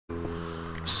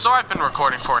So I've been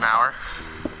recording for an hour.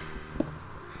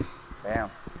 Damn.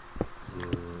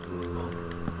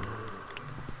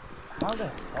 How the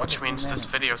hell Which means this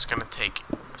video is gonna take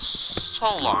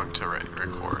so long to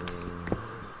record.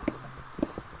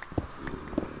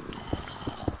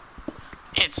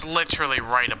 It's literally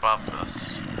right above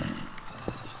this.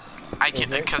 I can,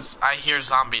 because I hear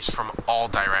zombies from all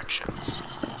directions.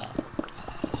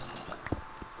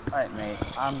 Alright, mate.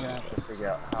 I'm gonna have to figure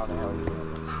out how the hell you do this.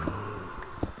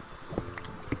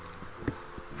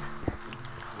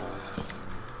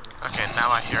 Okay, now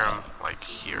I hear them, like,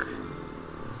 here.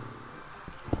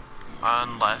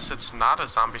 Unless it's not a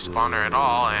zombie spawner at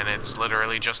all, and it's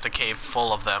literally just a cave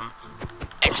full of them.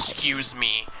 Excuse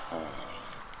me.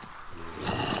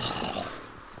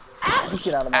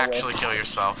 Get out of my Actually way. kill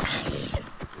yourself.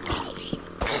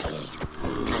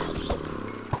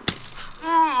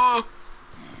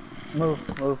 Move.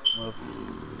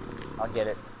 I'll get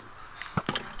it.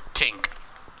 Tink.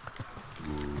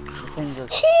 The things are...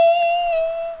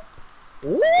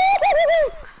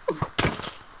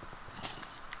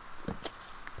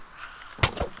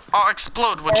 Oh,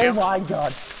 explode, would you? Oh my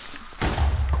god.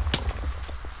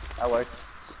 That worked.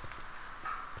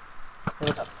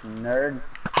 What a nerd.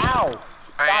 Ow!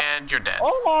 And you're dead.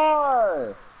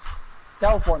 Omar!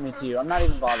 Teleport me to you. I'm not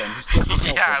even bothering.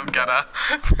 Just Yeah, I'm gonna.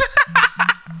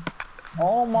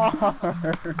 Omar!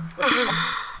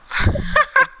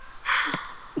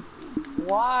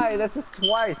 Why? That's just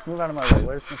twice. Move out of my way.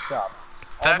 Where's my stop?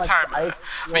 That time,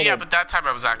 but yeah, but that time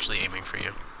I was actually aiming for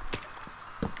you.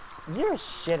 You're a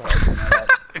shithead, you know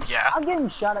that? Yeah. I'm getting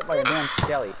shot at by a damn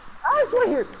skelly. Ah, it's right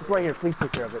here. It's right here. Please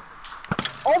take care of it.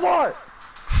 Omar!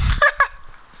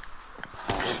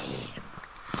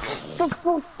 That's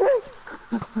so sick!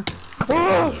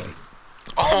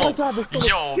 Oh my god, there's so much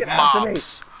yo, shit after me.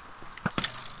 mobs.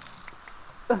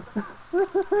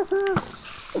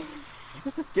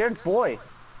 Just a scared boy.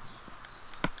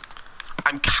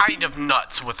 I'm kind of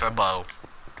nuts with a bow.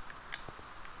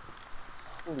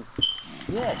 Holy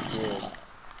shit, dude.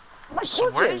 My So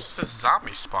torches! where's the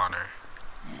zombie spawner?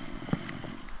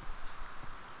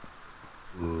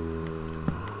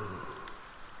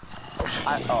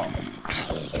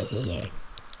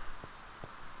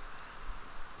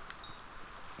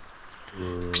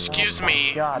 Excuse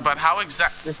me, God. but how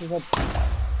exact? This is a...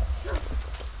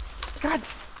 God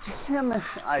damn it.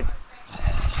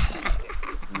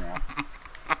 No.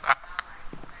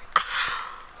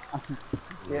 I'm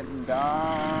getting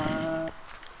done.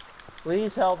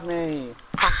 Please help me.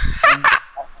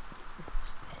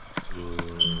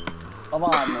 Come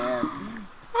on, man.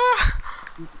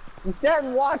 You sat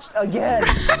and watched again.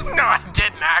 No, I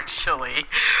didn't actually.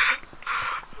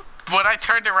 When I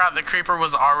turned around, the creeper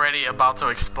was already about to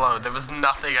explode. There was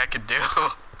nothing I could do.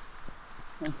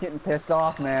 I'm getting pissed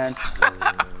off, man.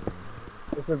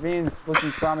 This ravine's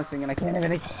looking promising, and I can't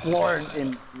even explore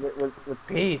it with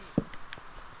peace.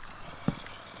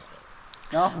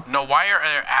 No. No, why are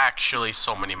there actually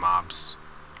so many mobs?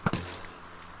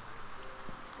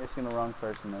 It's gonna wrong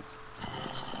person this.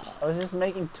 I was just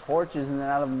making torches, and then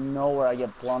out of nowhere, I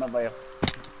get blown up by a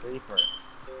creeper.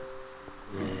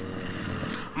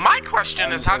 My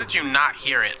question is, how did you not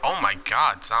hear it? Oh my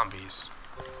god, zombies.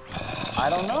 I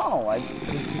don't know. I was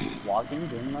just walking,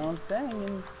 doing my own thing,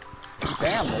 and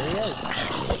bam, there he is.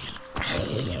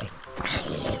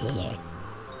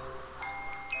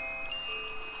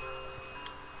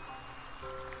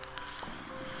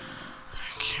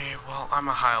 Okay, well, I'm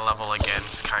a high level again,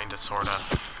 kinda, sorta.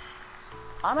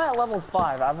 I'm at level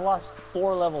 5. I've lost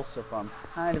 4 levels so far. I'm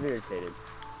kind of irritated.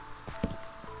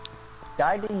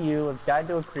 Died to you, I've died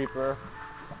to a creeper.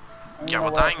 Yeah,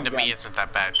 well, dying to me isn't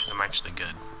that bad, because I'm actually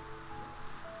good.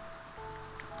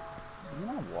 You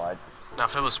know what? Now,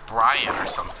 if it was Brian or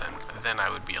something, then I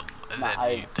would be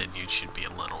then you should be a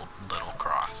little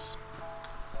cross.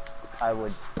 I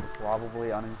would probably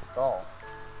uninstall.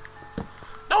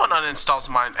 No one uninstalls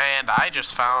mine, and I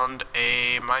just found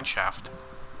a mine shaft.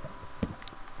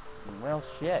 Well,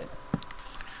 shit.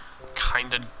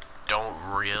 Kinda don't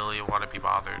really want to be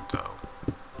bothered, though.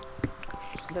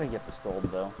 I'm gonna get this gold,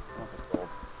 though. I want this gold.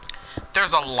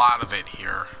 There's a lot of it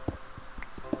here.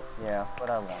 Yeah, but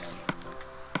I want it.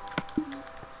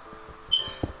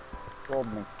 Gold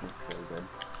makes me feel good.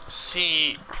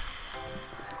 See...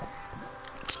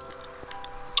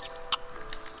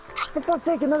 For fuck's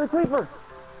sake, another creeper!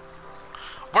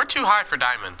 We're too high for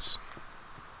diamonds.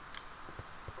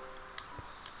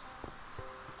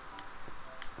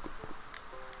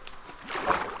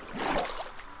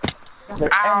 They're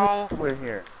Ow! everywhere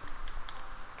here.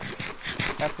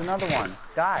 That's another one.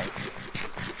 Die.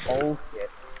 Oh shit.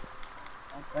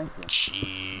 Oh, thank you.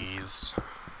 Jeez.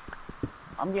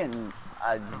 I'm getting.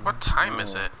 What time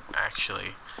is it,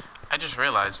 actually? I just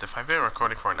realized if I've been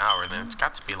recording for an hour, then it's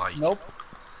got to be like Nope.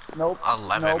 Nope.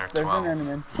 11 nope. or There's 12. an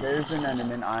Enderman. There's an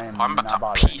Enderman. I am I'm not about to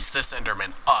bothering. piece this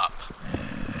Enderman up.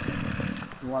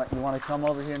 You want to come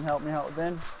over here and help me out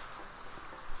then?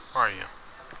 Where are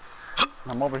you?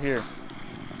 I'm over here.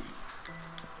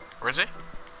 Where is he?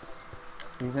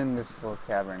 He's in this little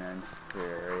cavern in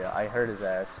here area. I heard his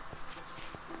ass.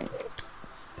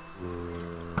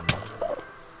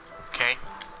 Okay.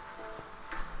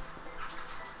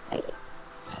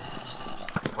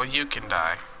 Well, you can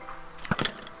die.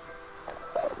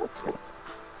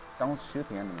 Don't shoot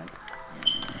the Enderman.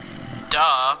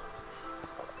 Duh.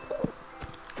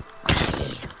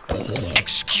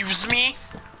 Excuse me?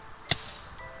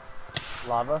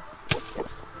 Lava?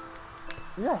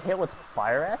 You got hit with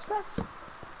fire aspect?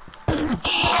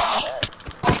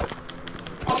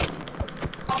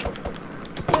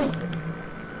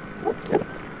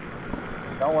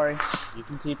 Don't worry, you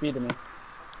can TP to me.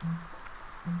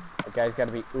 That guy's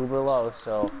gotta be uber low,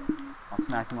 so I'll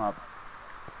smack him up.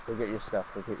 Go get your stuff,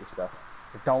 go get your stuff.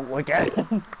 But don't look at it!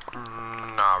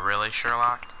 Not really,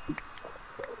 Sherlock.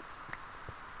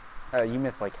 You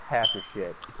missed like half your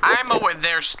shit. I'm aware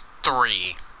there's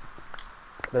 3.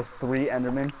 There's 3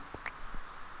 Endermen.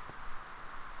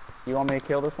 You want me to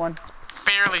kill this one?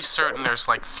 Fairly certain there's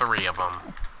like 3 of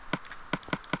them.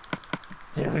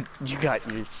 Dude, you got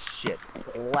your shit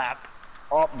slapped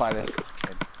up by this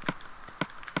kid.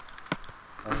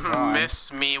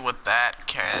 Miss me with that,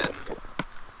 Ken.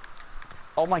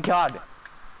 Oh my god!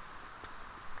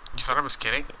 You thought I was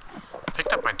kidding?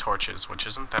 Picked up my torches, which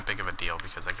isn't that big of a deal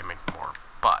because I can make more,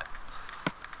 but...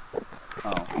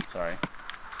 Oh, sorry.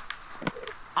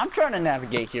 I'm trying to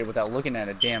navigate here without looking at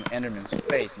a damn Enderman's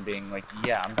face and being like,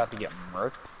 yeah, I'm about to get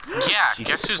murked. Yeah,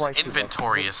 Jesus guess whose Christ,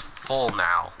 inventory is full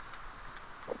now?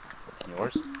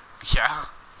 Yours? Yeah.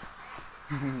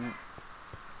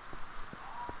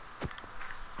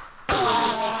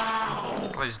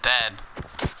 Well, he's dead.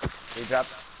 He dropped.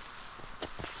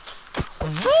 Woo!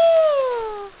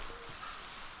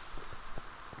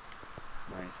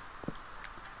 Nice.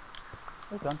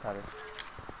 Oh, gunpowder.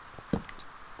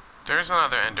 There's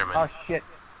another Enderman. Oh shit.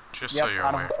 Just so you're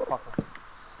aware. Fuck with him.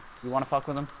 You wanna fuck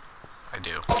with him? I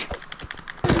do.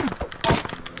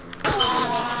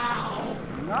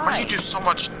 Nice. Why do you do so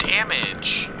much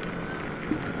damage?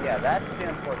 Yeah, that's the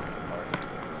important part.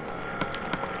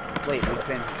 Wait, we've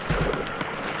been...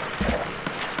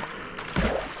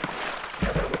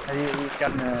 Have you at least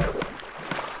gotten an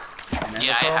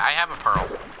Yeah, pearl? I have a pearl.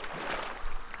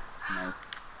 Nice.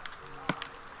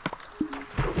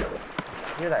 I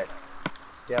hear that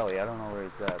skelly. I don't know where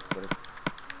it's at, but it's...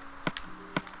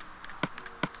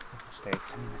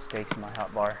 Mistakes. Any mistakes in my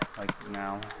hotbar? Like,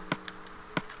 now.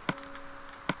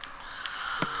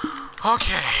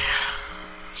 Okay.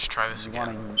 Let's try this You again.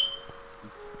 wanna...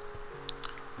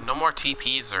 No more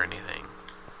TPs or anything.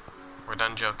 We're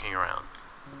done joking around.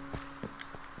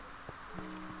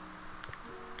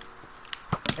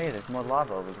 Hey, there's more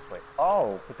lava over this way.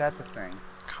 Oh, but that's a thing.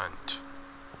 Cunt.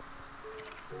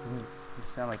 You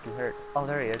sound like you hurt. Oh,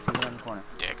 there he is. He's around the corner.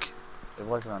 Dick. It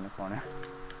was around the corner.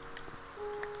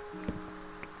 It's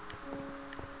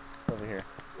over here.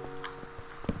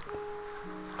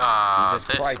 Jesus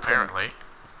This Christ, apparently.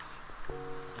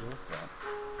 What is that?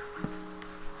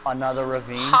 Another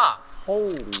ravine? Huh.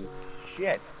 Holy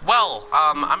shit. Well,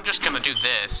 I'm just gonna do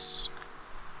this.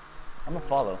 I'm gonna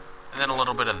follow. And then a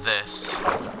little bit of this.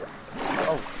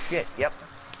 Oh shit, yep.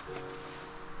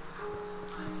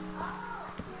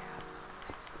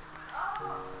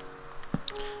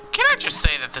 Can I just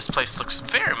say that this place looks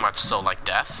very much so like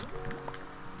death?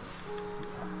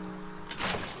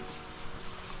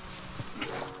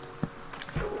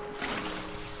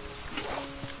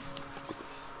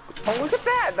 Oh, look at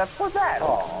that! That's what's that?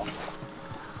 Oh.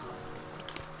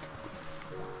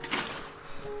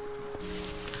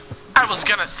 I was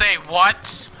gonna say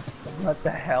what? What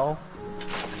the hell?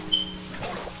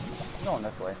 I'm going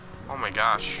this way. Oh my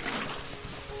gosh.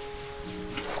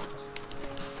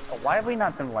 Oh, why have we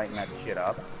not been lighting that shit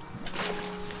up?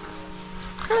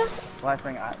 Last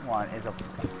thing I want is a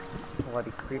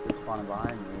bloody creeper spawning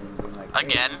behind me and being like, hey,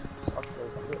 Again? fuck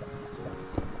this.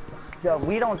 Yo,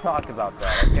 we don't talk about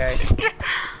that, okay?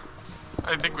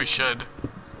 I think we should.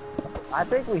 I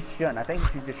think we shouldn't. I think you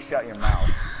should just shut your mouth.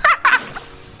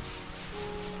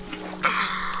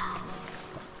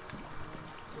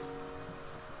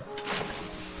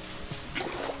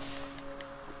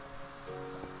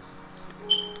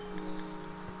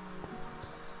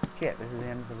 Shit, this is the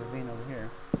end of the ravine over here.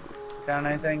 Found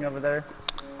anything over there?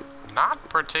 Not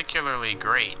particularly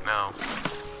great, no.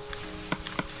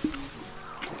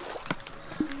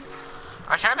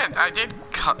 I did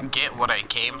get what I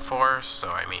came for, so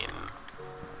I mean...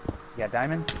 Yeah,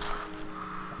 diamonds?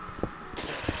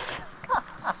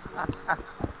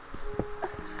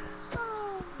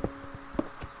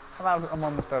 I'm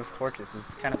almost out of torches.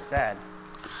 It's kind of sad.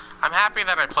 I'm happy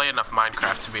that I play enough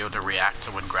Minecraft to be able to react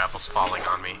to when gravel's falling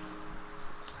on me.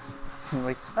 You're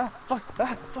like, fuck,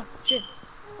 shit.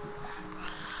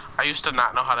 I used to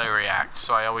not know how to react,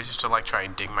 so I always used to like try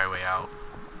and dig my way out.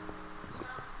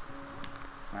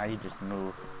 Now you just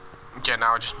move. Yeah,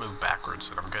 now I just move backwards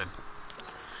and I'm good.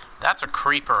 That's a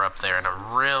creeper up there, and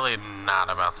I'm really not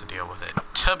about to deal with it,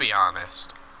 to be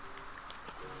honest.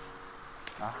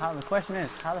 The question is,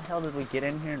 how the hell did we get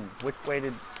in here, and which way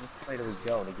did we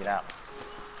go to get out?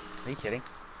 Are you kidding?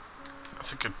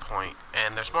 That's a good point.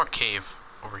 And there's more cave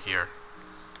over here.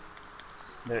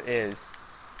 There is.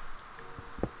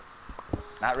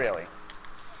 Not really.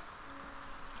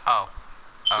 Oh.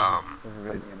 This is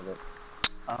really the end of it.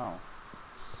 Oh.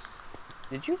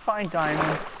 Did you find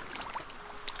diamonds?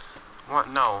 What?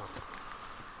 No.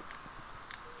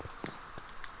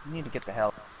 You need to get the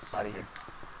hell out of here.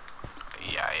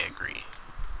 Yeah, I agree.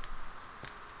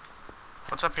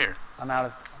 What's up here? I'm out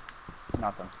of...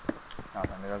 Nothing.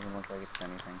 Nothing. It doesn't look like it's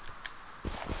anything.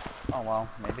 Oh, well,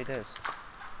 maybe it is.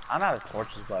 I'm out of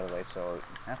torches, by the way, so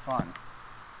have fun.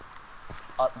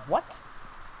 What?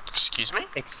 Excuse me?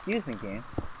 Excuse me, game.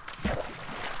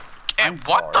 And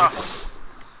what the f...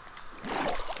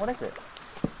 What is it?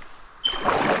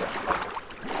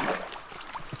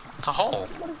 It's a hole.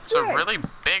 It's a really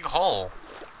big hole.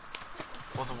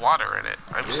 With water in it.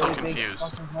 I'm so confused. Big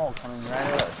fucking hole coming right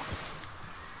at us.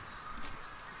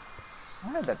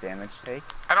 What did that damage take?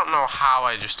 I don't know how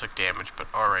I just took damage, but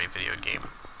alright, video game.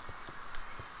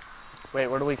 Wait,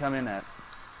 where do we come in at?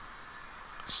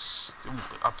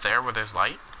 Up there where there's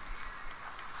light?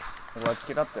 Well, let's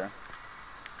get up there.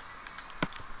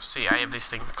 See, I have these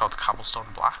things called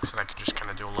cobblestone blocks, and I can just kind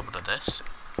of do a little bit of this.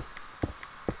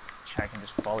 I can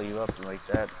just follow you up like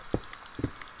that.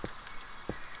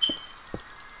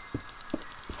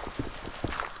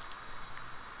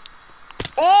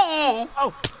 Oh!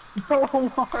 Oh!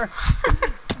 No more!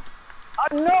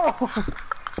 No!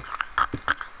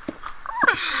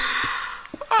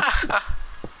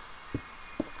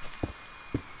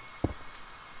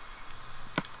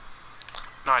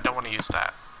 No, I don't want to use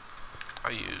that.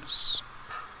 I'll use...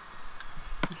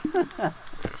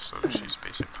 so just use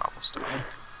basic cobblestone.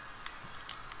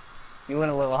 You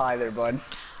went a little high there, bud.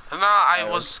 No, I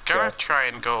was gonna try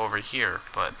and go over here,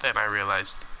 but then I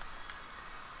realized...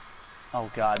 Oh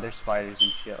god, there's spiders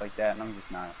and shit like that, and I'm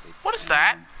just not a big What is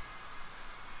that?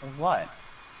 What?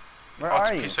 Where Oh, it's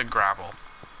are a you? piece of gravel.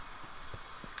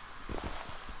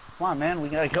 Come on, man, we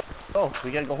gotta go. Oh,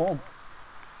 we gotta go home.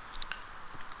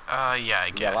 Yeah,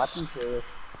 I We got lots guess. of materials.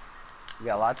 We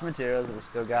got lots of materials. We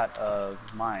still got a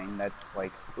mine that's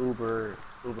like uber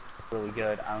really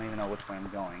good. I don't even know which way I'm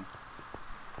going.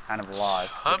 Kind of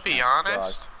lost. To be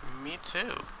honest, me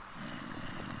too.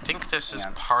 I think this is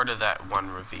part of that one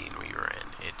ravine we were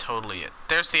in. It totally is.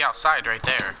 There's the outside right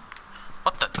there.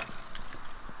 What the?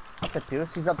 What the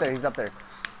deuce? He's up there. He's up there.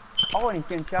 Oh, and he's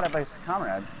getting shot at by his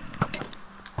comrade.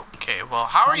 Okay, well,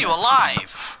 how are you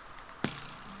alive?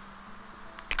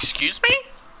 Excuse me?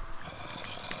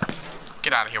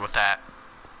 Get out of here with that.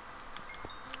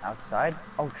 Outside?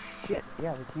 Oh shit!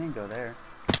 Yeah, we can go there.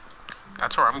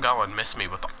 That's where I'm going. Miss me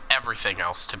with everything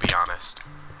else, to be honest.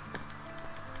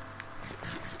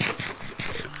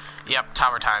 Yep,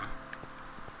 tower time.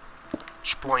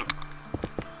 Shpoink.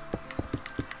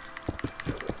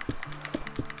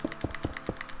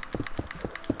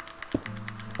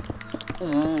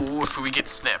 Ooh, if we get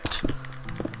snipped.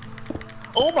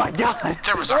 Oh my god!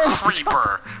 There was a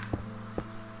creeper.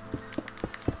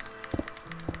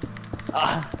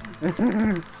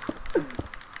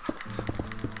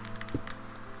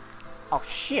 Oh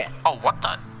shit! Oh, what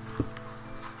the?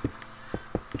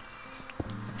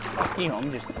 Fuck you,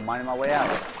 I'm just minding my way out.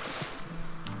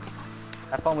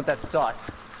 Have fun with that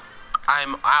sauce.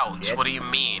 I'm out. Shit. What do you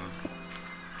mean?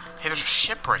 Hey, there's a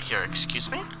ship right here. Excuse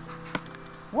me?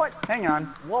 What? Hang on.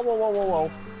 Whoa, whoa, whoa, whoa,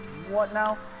 whoa. What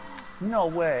now? No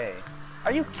way.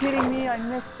 Are you kidding me? I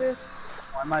missed this?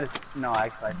 Oh, I might have... No,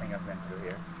 actually, I think I've been through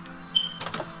here.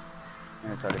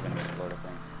 And it's already been exploded, I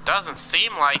think. Doesn't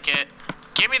seem like it.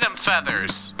 Give me them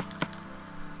feathers.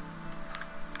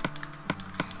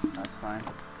 That's fine.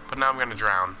 But now I'm gonna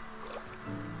drown.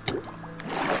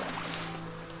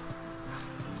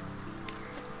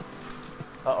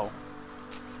 Uh-oh.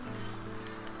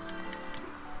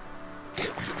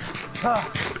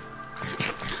 Ah.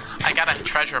 I got a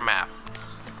treasure map.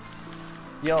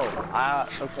 Yo,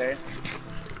 okay.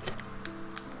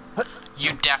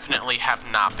 You definitely have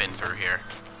not been through here.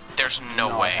 There's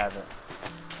no way.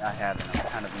 I haven't. I'm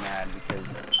kind of mad because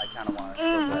I kind of want to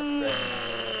steal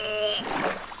that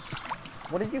treasure.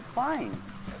 What did you find?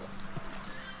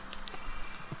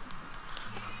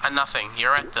 Nothing.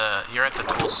 You're at the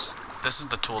tools. This is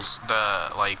the tools.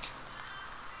 The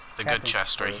good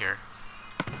chest right here.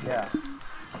 Yeah.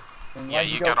 Yeah,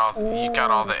 you got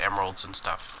all the emeralds and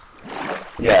stuff.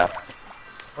 Yeah.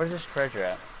 Where's this treasure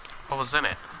at? What was in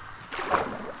it?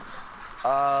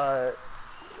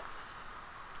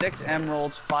 6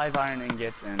 emeralds, 5 iron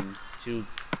ingots, and 2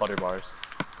 butter bars.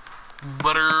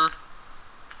 Butter.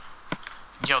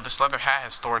 Yo, this leather hat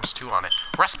has thorns too on it.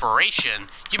 Respiration?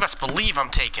 You best believe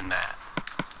I'm taking that.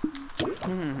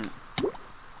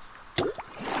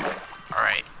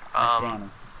 Alright,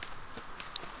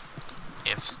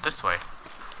 it's this way.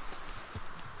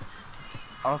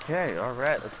 Okay,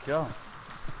 alright, let's go.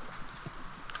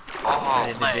 Oh,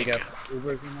 ready to leg. dig up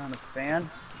Uber's on a fan?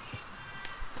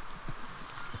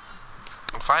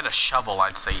 If I had a shovel,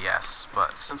 I'd say yes,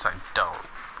 but since I don't,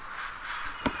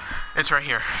 it's right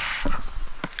here.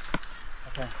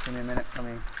 Okay, give me a minute. Let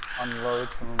me unload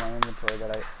some of my inventory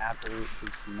that I absolutely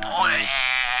do not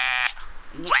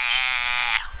need.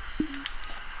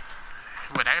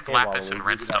 Wait, I have lapis and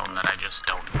redstone that I just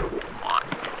don't want.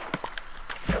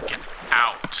 Get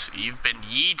out. You've been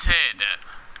yeeted.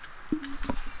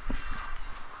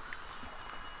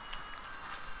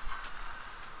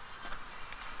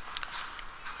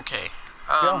 Okay.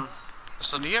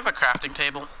 So do you have a crafting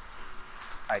table?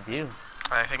 I do.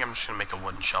 I think I'm just gonna make a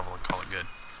wooden shovel and call it good.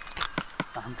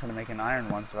 I'm gonna make an iron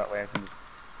one so that way I can just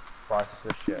process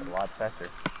this shit a lot faster.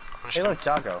 Hey, look,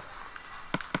 Doggo.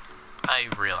 I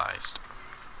realized.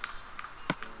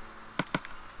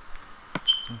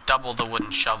 Double the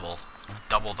wooden shovel,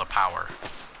 double the power.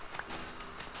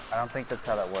 I don't think that's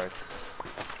how that works.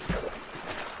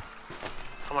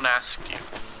 I want to ask you.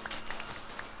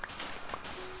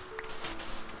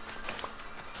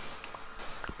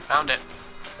 Found it.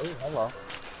 Oh, hello.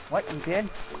 What, you did?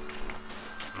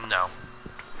 No.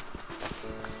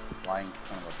 Lying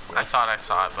son of a bitch. I thought I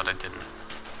saw it, but I didn't.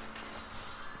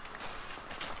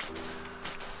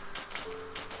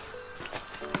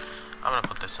 I'm gonna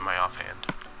put this in my offhand.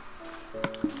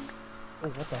 Oh,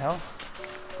 what the hell?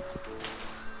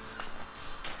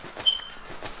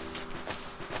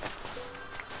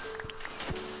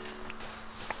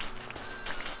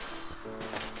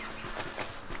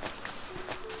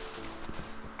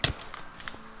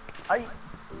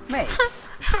 Mate.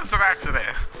 It was an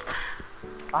accident.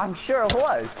 I'm sure it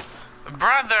was.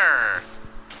 Brother!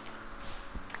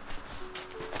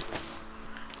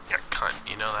 You're a cunt,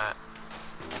 you know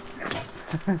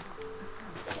that?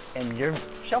 And your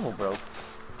shovel broke.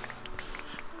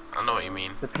 I don't know what you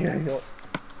mean.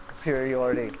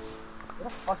 Superiority. What the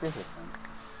fuck is this thing?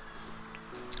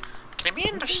 Can it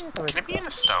be in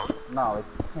a stone? No, it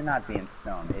cannot be in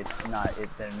stone. It's not.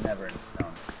 They're never in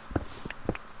stone.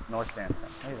 Nor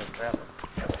sandstone. Maybe there's gravel.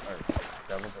 Or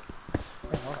gravel, but...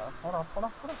 Hey, hold on.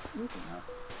 Easy now.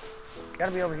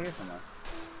 Gotta be over here somewhere.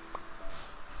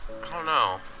 I don't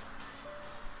know.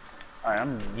 Alright,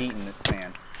 I'm yeeting this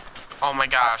man. Oh my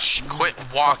gosh, quit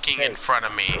walking in front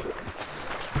of me.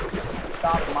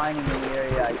 Stop mining in the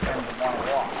area I tend to want to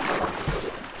walk.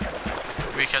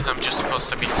 Because I'm just supposed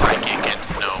to be psychic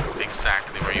and know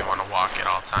exactly where you want to walk at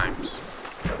all times.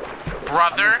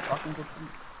 Brother?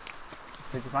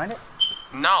 Did you find it?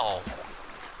 No.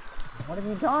 What have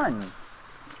you done?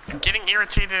 I'm getting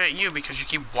irritated at you because you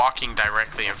keep walking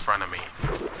directly in front of me.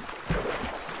 I'm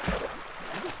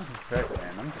just trick,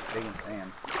 man. I'm just digging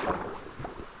sand.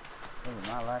 This is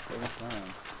my life digging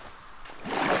sand.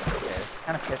 Okay, it's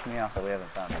kind of pissed me off that we haven't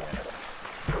found it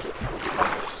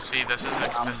yet. See, this is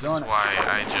why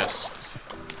I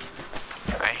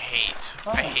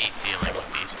hate dealing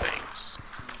with these things.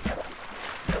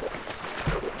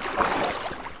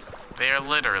 They are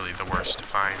literally the worst to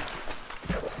find.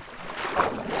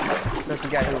 That's the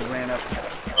guy who ran up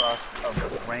across a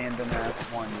random ass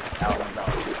one just out and about.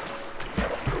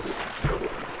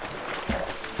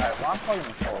 Alright, well I'm probably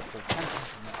in full, so it's kind of...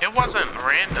 It wasn't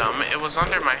random, it was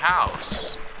under my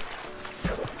house.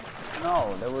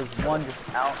 No, there was one just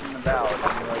out and about,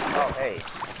 and you're like, oh hey,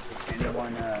 is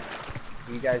anyone,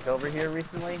 you guys over here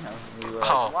recently? And we were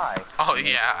like, why? Oh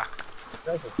yeah.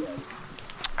 That's okay.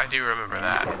 I do remember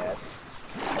that.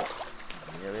 I'm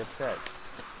really upset.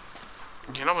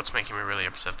 You know what's making me really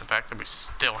upset? The fact that we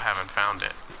still haven't found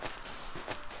it.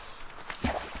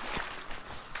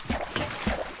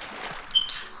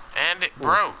 And it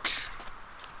broke.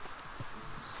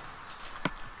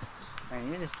 Man,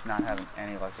 you're just not having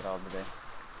any luck at all today.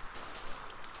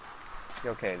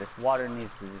 Okay, this water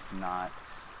needs to just not.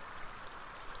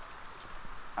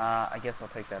 I guess I'll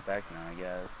take that back now, I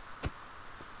guess.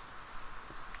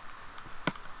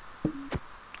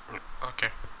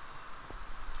 Okay.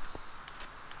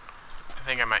 I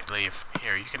think I might leave.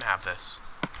 Here, you can have this.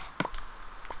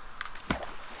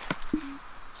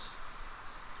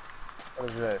 What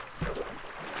is this?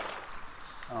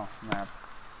 Oh, map.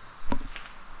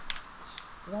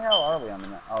 Where the hell are we on the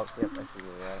map? Oh, yep, I see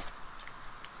where we're at.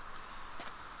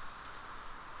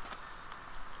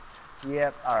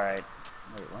 Yep, alright.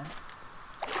 Wait, what?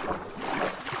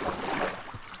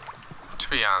 To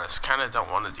be honest, kind of don't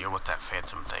want to deal with that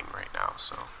phantom thing right now,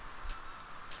 so.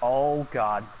 Oh,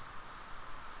 God.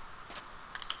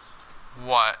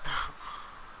 What?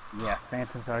 Yeah,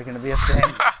 phantoms are gonna be a thing.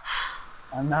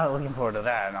 I'm not looking forward to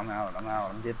that. I'm out.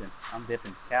 I'm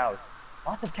dipping. Cows.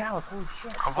 Lots of cows. Holy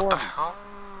shit. Oh, what the hell?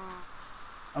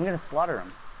 I'm gonna slaughter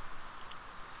them.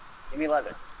 Give me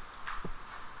leather.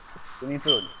 Give me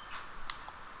food.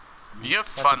 You have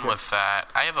fun with that.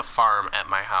 I have a farm at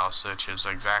my house, which is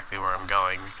exactly where I'm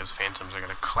going, because phantoms are going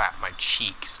to clap my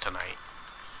cheeks tonight.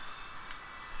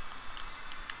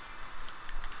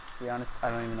 To be honest, I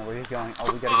don't even know where you're going.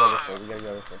 Oh, we gotta go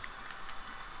this way.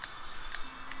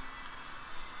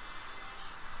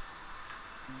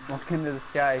 Look into the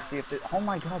sky, see if it. Oh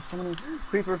my God, so many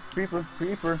creeper.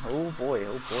 Oh boy.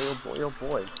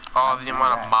 Oh, the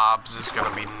amount of mobs is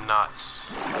gonna be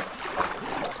nuts.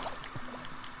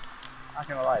 Not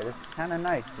gonna lie, this is kind of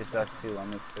nice, just us two on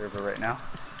this server right now.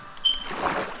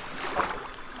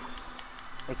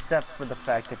 Except for the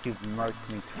fact that you've murked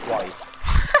me twice.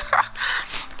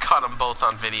 Caught them both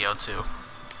on video too.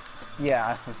 Yeah,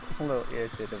 I was a little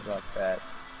irritated about that.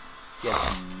 Get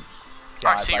some.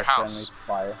 I see your house.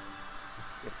 Fire.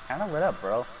 It's kind of lit up,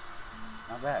 bro.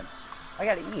 Not bad. I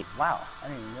gotta eat. Wow. I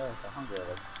didn't even realize how hungry I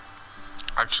was.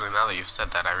 Actually, now that you've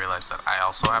said that, I realize that I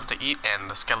also have to eat, and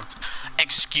the skeleton...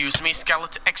 Excuse me,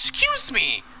 skeleton... Excuse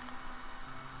me!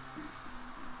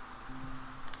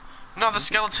 No, the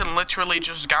skeleton literally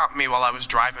just got me while I was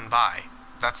driving by.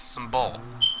 That's some bull.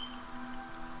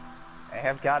 I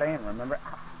have got in, remember?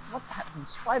 What's that?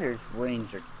 Spiders'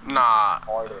 range are Nah,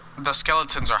 harder. the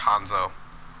skeletons are Hanzo.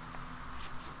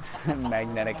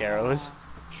 Magnetic arrows.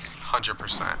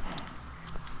 100%.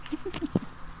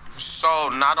 So,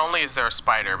 not only is there a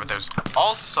spider, but there's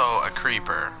also a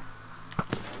creeper.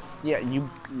 Yeah, you...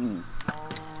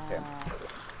 Okay.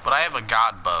 But I have a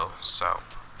god bow, so...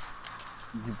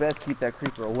 You best keep that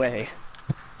creeper away.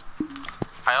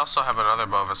 I also have another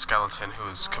bow of a skeleton who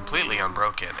is completely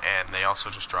unbroken, and they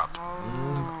also just dropped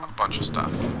a bunch of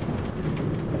stuff.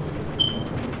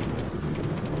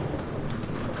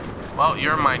 Well,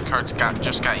 your minecart's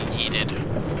just got yeeted.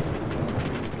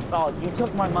 Oh, you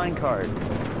took my minecart.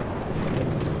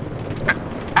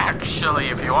 Actually,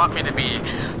 if you want me to be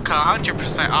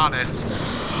 100% honest,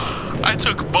 I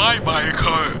took my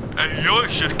minecart, and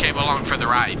yours just came along for the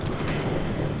ride.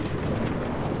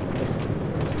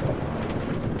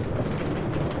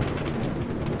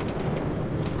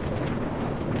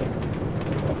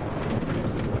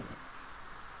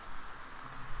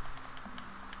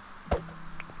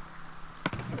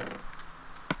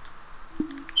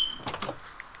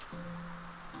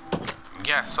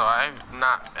 Yeah, so I've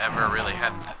not ever really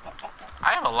had...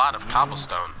 I have a lot of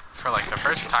cobblestone for like the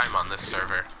first time on this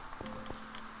server.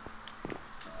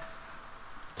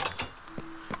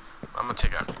 I'm gonna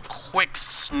take a quick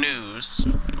snooze.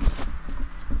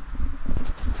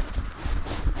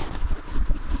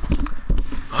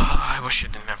 Oh, I wish I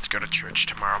didn't have to go to church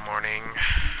tomorrow morning.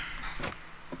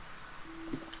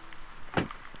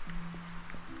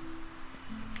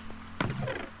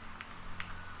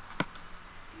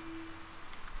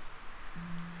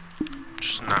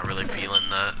 Just not really feeling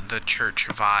the church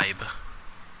vibe.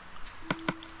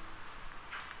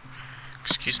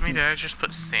 Excuse me, did I just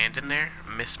put sand in there?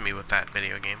 Miss me with that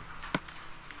video game.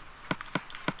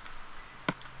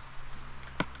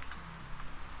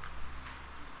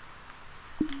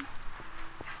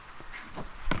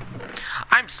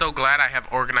 I'm so glad I have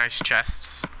organized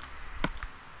chests.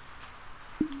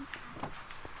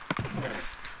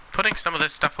 Putting some of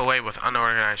this stuff away with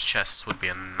unorganized chests would be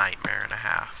a nightmare and a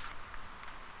half.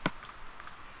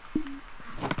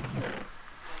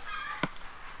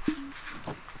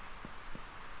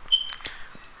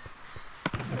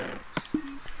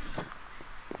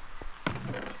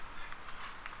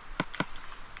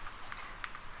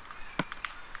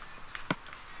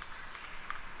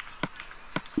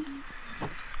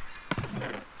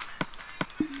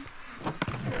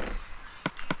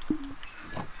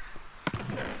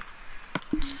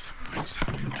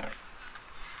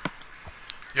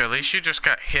 Yeah, at least you just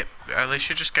got hit. At least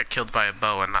you just got killed by a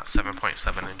bow and not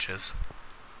 7.7 inches.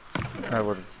 I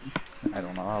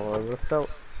don't know how I would have felt.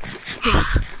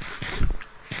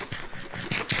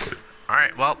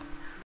 Alright, well,